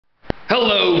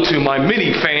to my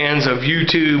many fans of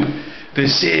YouTube.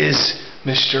 This is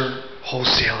Mr.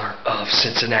 Wholesaler of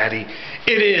Cincinnati.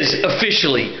 It is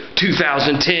officially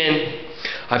 2010.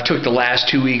 I've took the last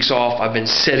 2 weeks off. I've been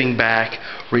sitting back,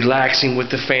 relaxing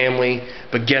with the family.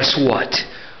 But guess what?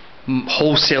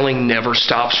 Wholesaling never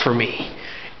stops for me.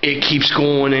 It keeps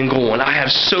going and going. I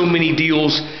have so many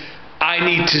deals I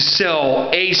need to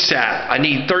sell ASAP. I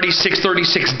need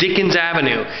 3636 Dickens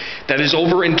Avenue. That is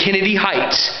over in Kennedy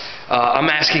Heights.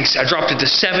 I dropped it to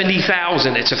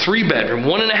 $70,000. It's a 3-bedroom,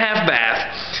 1.5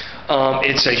 bath.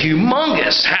 It's a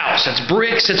humongous house. It's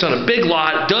brick, sits on a big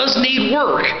lot, does need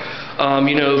work.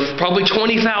 Probably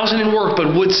 $20,000 in work,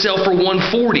 but would sell for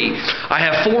 $140,000. I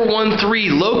have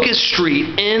 413 Locust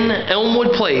Street in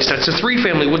Elmwood Place. That's a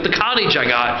 3-family with the cottage I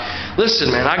got.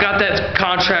 Listen, man, I got that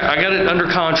contract. I got it under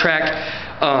contract.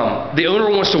 The owner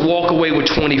wants to walk away with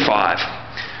 $25,000.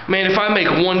 Man, if I make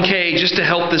 $1,000 just to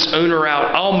help this owner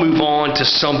out, I'll move on to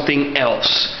something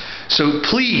else. So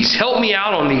please help me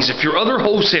out on these. If you're other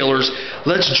wholesalers,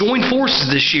 let's join forces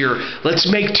this year. Let's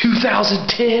make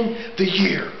 2010 the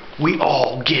year we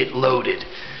all get loaded.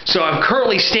 So I'm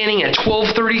currently standing at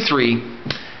 1233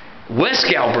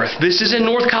 West Galbraith. This is in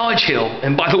North College Hill.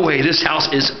 And by the way, this house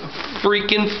is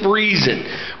freaking freezing.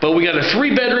 But we got a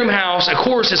 3-bedroom house. Of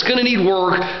course, it's going to need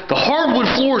work. The hardwood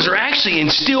floors are actually in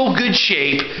still good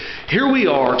shape. Here we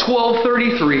are,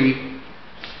 1233.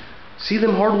 See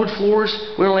them hardwood floors?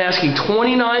 We're only asking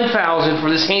 $29,000 for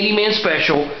this handyman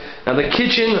special. Now the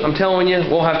kitchen, I'm telling you,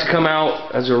 will have to come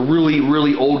out as a really,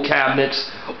 really old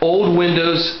cabinets, old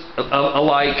windows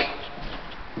alike.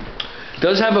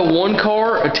 Does have a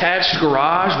 1-car attached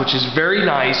garage, which is very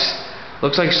nice.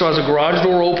 Looks like it still has a garage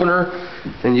door opener.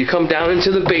 Then you come down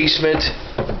into the basement.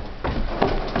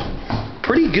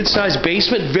 Pretty good sized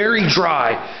basement, very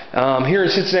dry. Here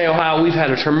in Cincinnati, Ohio, we've had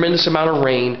a tremendous amount of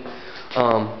rain.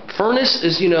 Furnace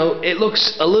is, it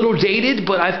looks a little dated,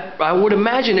 but I would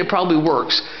imagine it probably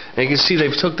works. And you can see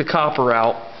they've took the copper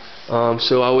out.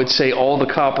 So I would say all the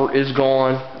copper is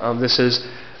gone. This is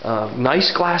nice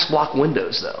glass block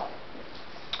windows, though.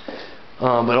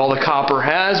 But all the copper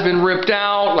has been ripped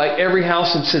out. Like every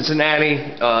house in Cincinnati,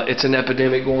 it's an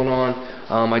epidemic going on.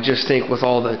 I just think with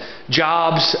all the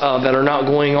jobs that are not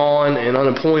going on and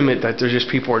unemployment, that there's just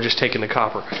people are just taking the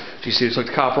copper. So you see, they took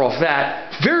the copper off that.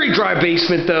 Very dry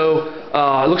basement though.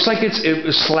 It looks like it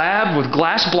was slabbed with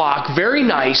glass block. Very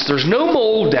nice. There's no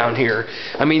mold down here.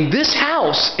 I mean, this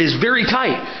house is very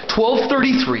tight.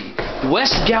 1233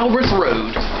 West Galbraith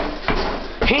Road.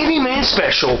 Handyman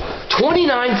special,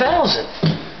 $29,000.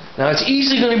 Now it's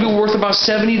easily going to be worth about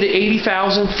 $70,000 to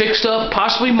 $80,000 fixed up,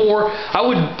 possibly more. I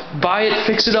would buy it,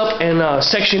 fix it up, and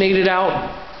Section 8 it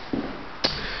out.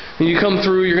 When you come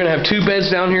through, you're going to have 2 beds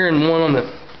down here and 1 on the.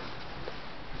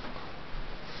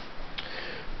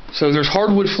 So there's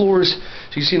hardwood floors.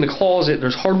 So you see in the closet,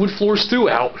 there's hardwood floors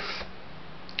throughout.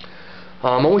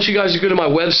 I want you guys to go to my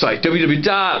website,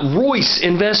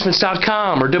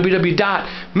 www.royseinvestments.com or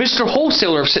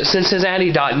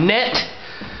www.mrwholesalerofcincinnati.net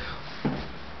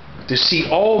to see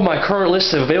all my current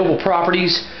list of available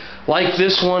properties like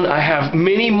this one. I have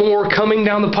many more coming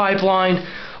down the pipeline.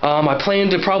 I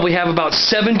plan to probably have about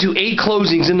 7 to 8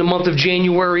 closings in the month of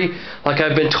January. Like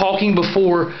I've been talking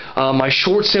before, my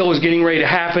short sale is getting ready to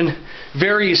happen.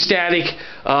 Very ecstatic.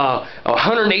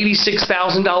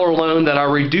 $186,000 loan that I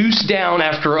reduced down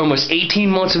after almost 18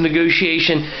 months of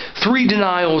negotiation. 3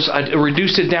 denials. I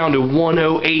reduced it down to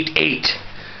 1088.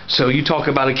 So you talk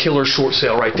about a killer short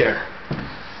sale right there.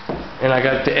 And I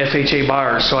got the FHA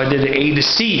buyers, so I did the A to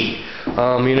C.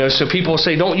 So people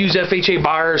say don't use FHA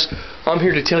buyers. I'm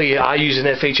here to tell you I use an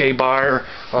FHA buyer.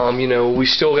 We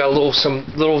still got some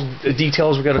little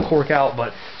details we got to work out,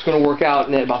 but it's going to work out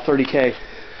in about $30,000.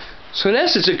 So in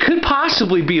essence, it could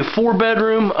possibly be a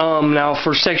 4-bedroom. Now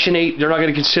for Section 8, they're not going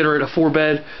to consider it a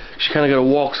 4-bed. You kind of got to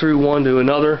walk through one to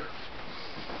another.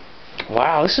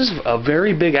 Wow, this is a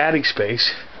very big attic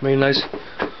space. I mean, nice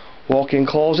walk-in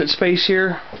closet space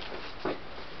here.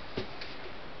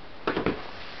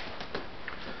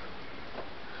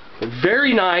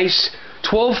 Very nice.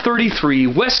 1233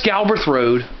 West Galbraith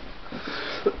Road.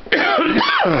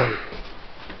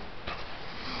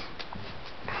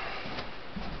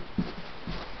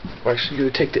 We're actually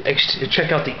going to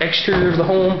check out the exterior of the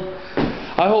home.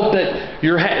 I hope that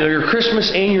your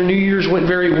Christmas and your New Year's went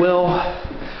very well.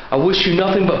 I wish you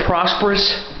nothing but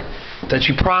prosperous, that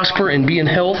you prosper and be in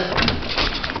health.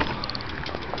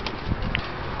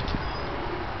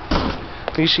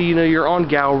 You see, you're on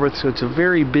Galbraith, so it's a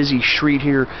very busy street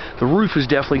here. The roof is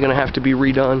definitely going to have to be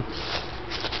redone.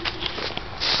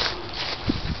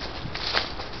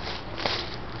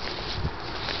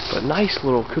 But nice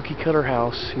little cookie cutter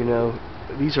house, you know.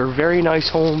 These are very nice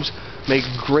homes, make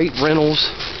great rentals.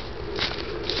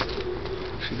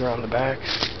 See there on the back.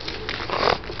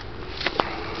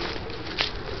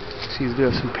 See,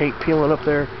 there's some paint peeling up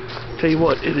there. Tell you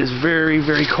what, it is very,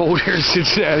 very cold here in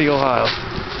Cincinnati, Ohio.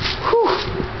 Whew.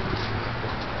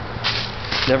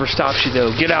 Never stops you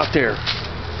though. Get out there.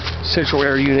 Central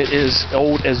air unit is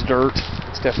old as dirt.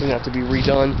 It's definitely going to have to be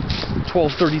redone.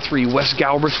 1233 West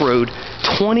Galbraith Road.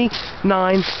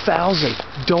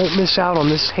 $29,000. Don't miss out on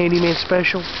this handyman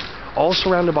special. All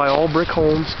surrounded by all brick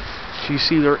homes. So you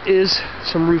see there is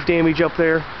some roof damage up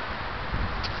there.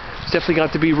 It's definitely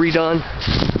got to be redone.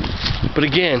 But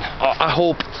again, I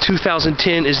hope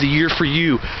 2010 is the year for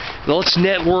you. Let's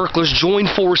network, let's join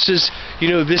forces. You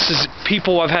know, this is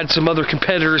people, I've had some other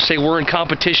competitors say we're in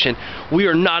competition. We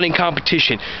are not in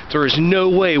competition. There is no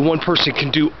way one person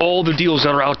can do all the deals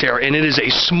that are out there, and it is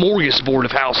a smorgasbord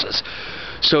of houses.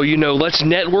 So, you know, let's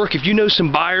network. If you know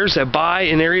some buyers that buy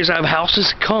in areas I have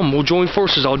houses, come, we'll join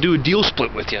forces. I'll do a deal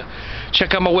split with you.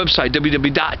 Check out my website,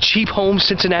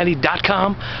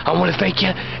 www.cheaphomescincinnati.com. I want to thank you,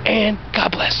 and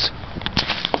God bless.